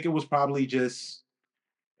 I think it was probably just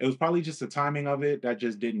the timing of it that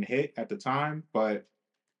just didn't hit at the time, but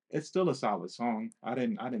it's still a solid song. I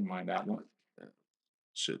didn't mind that one.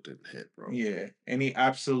 Shit didn't hit, bro. Yeah. Any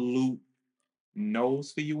absolute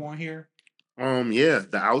no's for you on here? Yeah,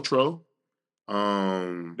 the outro.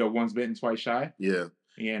 The One's Bitten Twice Shy. Yeah.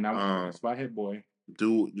 Yeah, and that was by Hit Boy.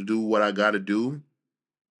 Do what I gotta do.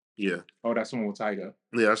 Yeah. Oh, that's the one with Tyga.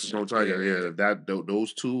 Yeah, that's the song Tiger. Yeah. Yeah,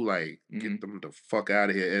 those two, like, get them the fuck out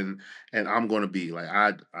of here. And I'm gonna be like,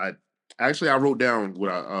 I actually I wrote down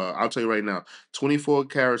what I'll tell you right now. 24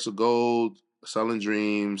 Carats of Gold, Selling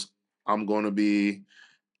Dreams. I'm gonna be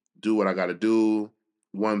Do What I Gotta Do.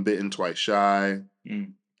 One Bitten Twice Shy.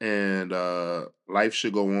 Mm. And Life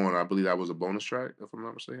Should Go On. I believe that was a bonus track, if I'm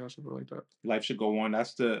not mistaken, or something like that. Life Should Go On.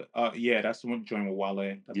 That's the that's the one joined with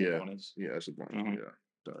Wale. That's Yeah. the bonus. Yeah, that's a bonus. Mhm. Yeah.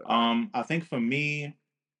 I think for me,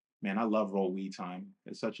 man, I love Roll Weed Time.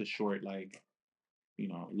 It's such a short, like,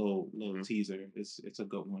 little Mhm. teaser. It's a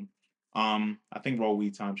good one. I think Roll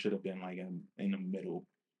Weed Time should have been like in the middle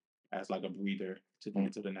as like a breather to go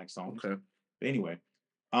into the next song. Okay. But anyway,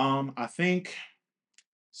 I think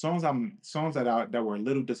songs that were a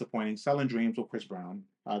little disappointing. Selling Dreams with Chris Brown.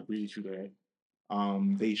 I agree with you there.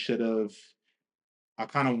 They should have. I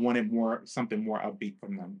kind of wanted something more upbeat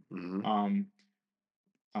from them. Mhm.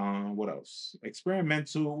 What else?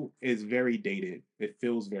 Experimental is very dated. It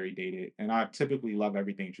feels very dated, and I typically love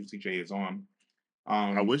everything Juicy J is on.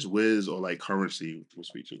 I wish Wiz or like Currency was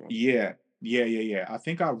featured on. Yeah. I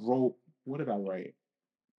think I wrote. What did I write?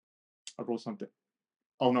 I wrote something.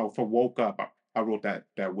 Oh no, for Woke Up, I wrote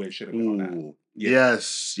that Wiz should have been on that. Ooh. Yeah.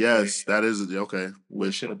 Yes, Yeah. that is okay.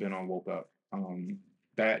 Wiz should have been on Woke Up.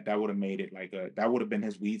 That would have made it like that would have been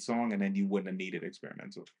his weed song, and then you wouldn't have needed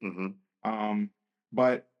experimental. Mm-hmm.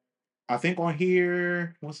 But I think on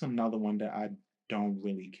here, what's another one that I don't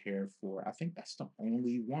really care for? I think that's the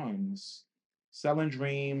only ones. Selling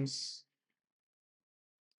Dreams.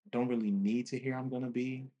 Don't really need to hear I'm gonna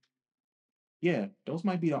be. Yeah, those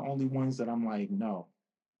might be the only ones that I'm like, no,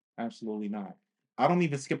 absolutely not. I don't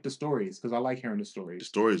even skip the stories because I like hearing the stories. The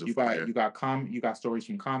stories are fire. You got stories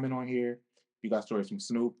from Common on here. You got stories from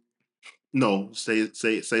Snoop. No, say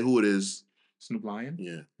who it is. Snoop Lion.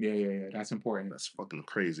 Yeah. Yeah. That's important. That's fucking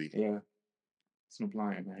crazy. Yeah. Snoop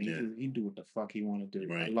Lion, man. He do what the fuck he want to do.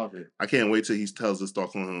 Right. I love it. I can't wait till he tells the story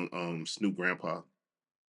on Snoop Grandpa.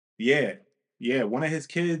 Yeah. One of his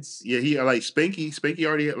kids. Yeah, he like Spanky. Spanky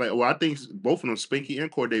already had, like. Well, I think both of them, Spanky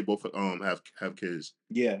and Corday, both have kids.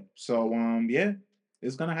 Yeah. So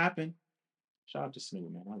it's gonna happen. Shout out to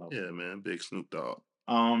Snoop, man. I love it. Yeah, man, big Snoop Dogg.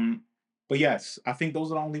 But yes, I think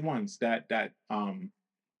those are the only ones that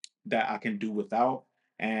I can do without,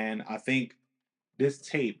 and I think this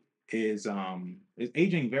tape is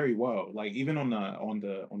aging very well. Like even on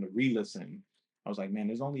the re-listen, I was like, man,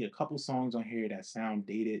 there's only a couple songs on here that sound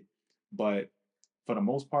dated, but for the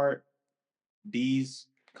most part, these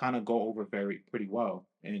kind of go over pretty well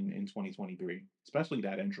in 2023, especially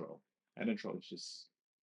that intro. That intro is just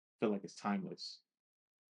feel like it's timeless.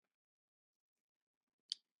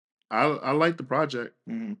 I like the project.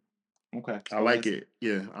 Mm-hmm. Okay. I like it.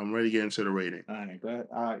 Yeah, I'm ready to get into the rating. All right, but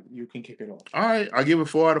you can kick it off. All right, I give it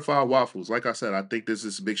 4 out of 5 waffles. Like I said, I think this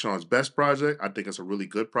is Big Sean's best project. I think it's a really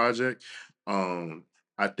good project.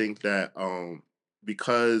 I think that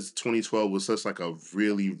because 2012 was such like a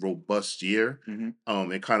really robust year,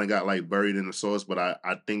 it kind of got like buried in the sauce. But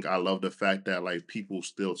I think I love the fact that like people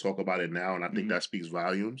still talk about it now, and I think that speaks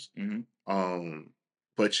volumes.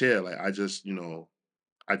 But yeah, like I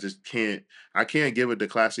just can't give it the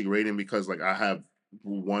classic rating because like I have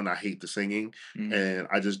one, I hate the singing, and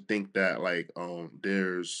I just think that like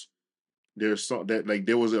there's so that like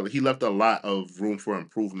he left a lot of room for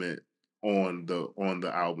improvement on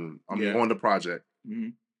the album. I mean on the project.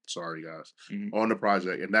 Sorry guys. On the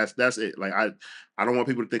project. And that's it. Like I don't want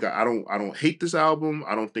people to think I don't hate this album.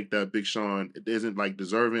 I don't think that Big Sean isn't like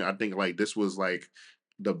deserving. I think like this was like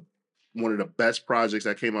one of the best projects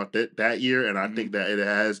that came out that year, and I think that it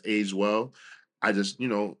has aged well. I just,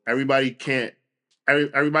 everybody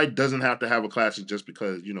doesn't have to have a classic just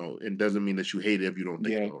because, it doesn't mean that you hate it if you don't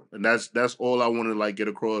think so. And that's all I wanted to like get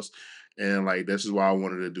across. And like this is why I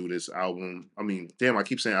wanted to do this album. I mean, damn, I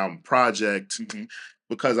keep saying album project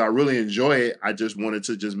because I really enjoy it. I just wanted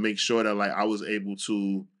to just make sure that like I was able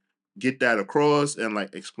to get that across and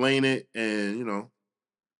like explain it and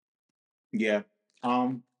Yeah.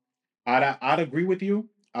 I'd agree with you.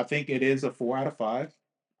 I think it is a 4 out of 5.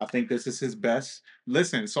 I think this is his best.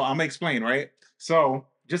 Listen, so I'm gonna explain, right? So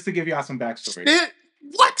just to give y'all some backstory.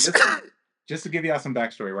 What? just to give y'all some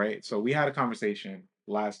backstory, right? So we had a conversation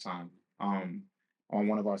last time on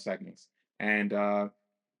one of our segments, and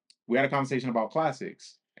we had a conversation about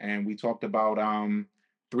classics, and we talked about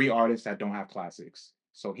 3 artists that don't have classics.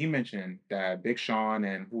 So he mentioned that Big Sean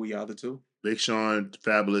and who were your other two, Big Sean,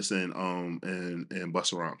 Fabulous, and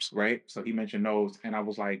Busta Rhymes. right? So he mentioned those, and I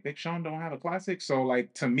was like, Big Sean don't have a classic. So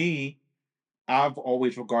like to me, I've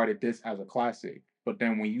always regarded this as a classic. But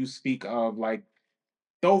then when you speak of like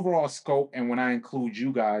the overall scope, and when I include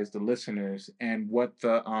you guys, the listeners, and what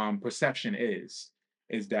the perception is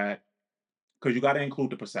that because you got to include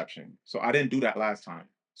the perception. So I didn't do that last time.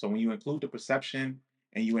 So when you include the perception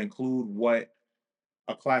and you include what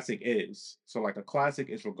a classic is, so like a classic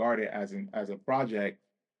is regarded as a project.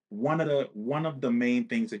 One of the main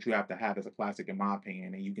things that you have to have as a classic, in my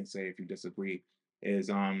opinion, and you can say if you disagree, is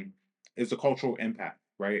the cultural impact,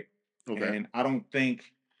 right? Okay. And I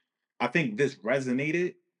think this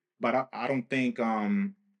resonated, but I don't think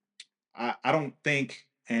I don't think,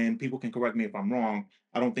 and people can correct me if I'm wrong,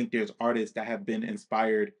 I don't think there's artists that have been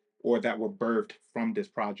inspired or that were birthed from this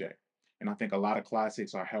project. And I think a lot of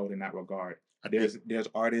classics are held in that regard. I There's think there's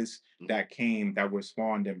artists that came that were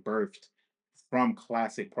spawned and birthed from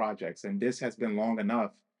classic projects. And this has been long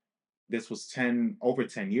enough. This was 10 over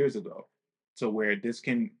 10 years ago. To where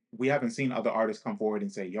we haven't seen other artists come forward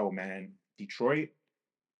and say, yo, man, Detroit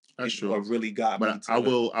that's is true. what really got me But to I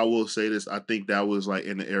will say this. I think that was like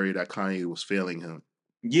in the area that Kanye was failing him.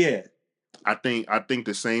 yeah. I think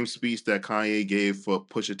the same speech that Kanye gave for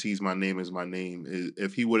Pusha T's "My Name Is My Name" is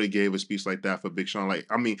if he would have gave a speech like that for Big Sean, like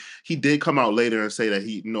I mean, he did come out later and say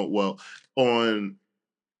that on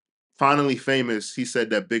Finally Famous, he said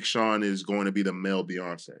that Big Sean is going to be the male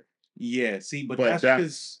Beyonce. Yeah, see, but But that's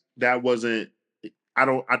because that wasn't.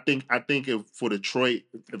 I think if for Detroit,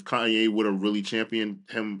 if Kanye would have really championed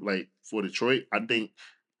him like for Detroit, I think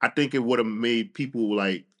it would have made people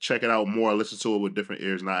like check it out more, listen to it with different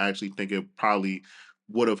ears, and I actually think it probably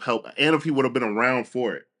would have helped. And if he would have been around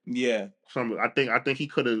for it, yeah, I think he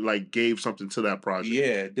could have like gave something to that project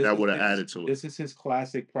yeah, that would have added to it. this is his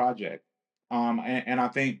classic project. And I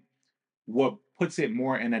think what puts it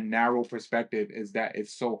more in a narrow perspective is that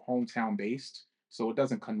it's so hometown based, so it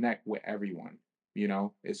doesn't connect with everyone.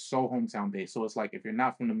 It's so hometown based. So it's like if you're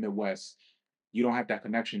not from the Midwest, you don't have that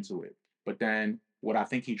connection to it. But then what I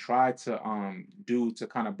think he tried to do to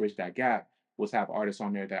kind of bridge that gap was have artists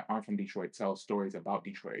on there that aren't from Detroit tell stories about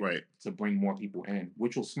Detroit Right. to bring more people in,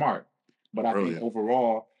 which was smart. But I think Brilliant.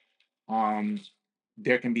 overall, um,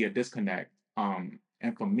 there can be a disconnect.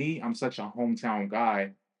 And for me, I'm such a hometown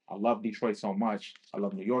guy. I love Detroit so much. I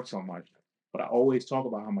love New York so much. But I always talk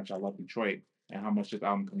about how much I love Detroit and how much this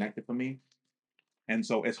album connected for me. And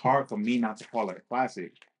so it's hard for me not to call it a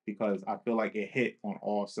classic because I feel like it hit on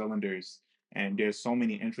all cylinders. And there's so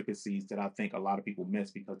many intricacies that I think a lot of people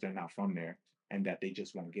miss because they're not from there and that they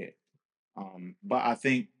just won't get. But I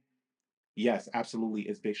think, yes, absolutely,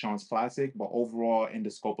 it's Big Sean's classic. But overall, in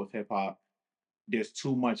the scope of hip hop, there's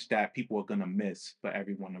too much that people are gonna miss for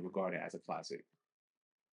everyone to regard it as a classic.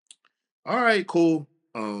 All right, cool.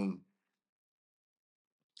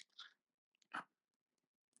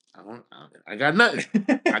 I got nothing.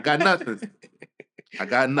 I got nothing. I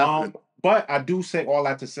got nothing. But I do say all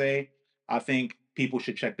that to say, I think people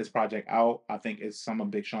should check this project out. I think it's some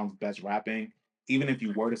of Big Sean's best rapping. Even if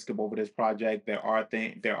you were to skip over this project, there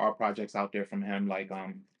are projects out there from him like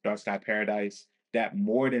Dark Sky Paradise that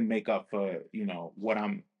more than make up for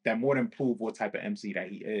that more than prove what type of MC that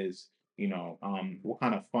he is. What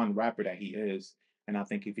kind of fun rapper that he is. And I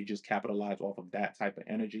think if you just capitalize off of that type of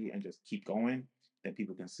energy and just keep going, then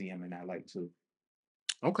people can see him in that light too.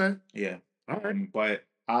 Okay. Yeah. All right. But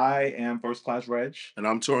I am First Class Reg. And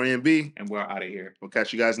I'm Torian B. And we're out of here. We'll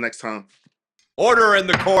catch you guys next time. Order in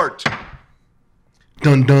the court.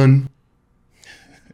 Dun dun.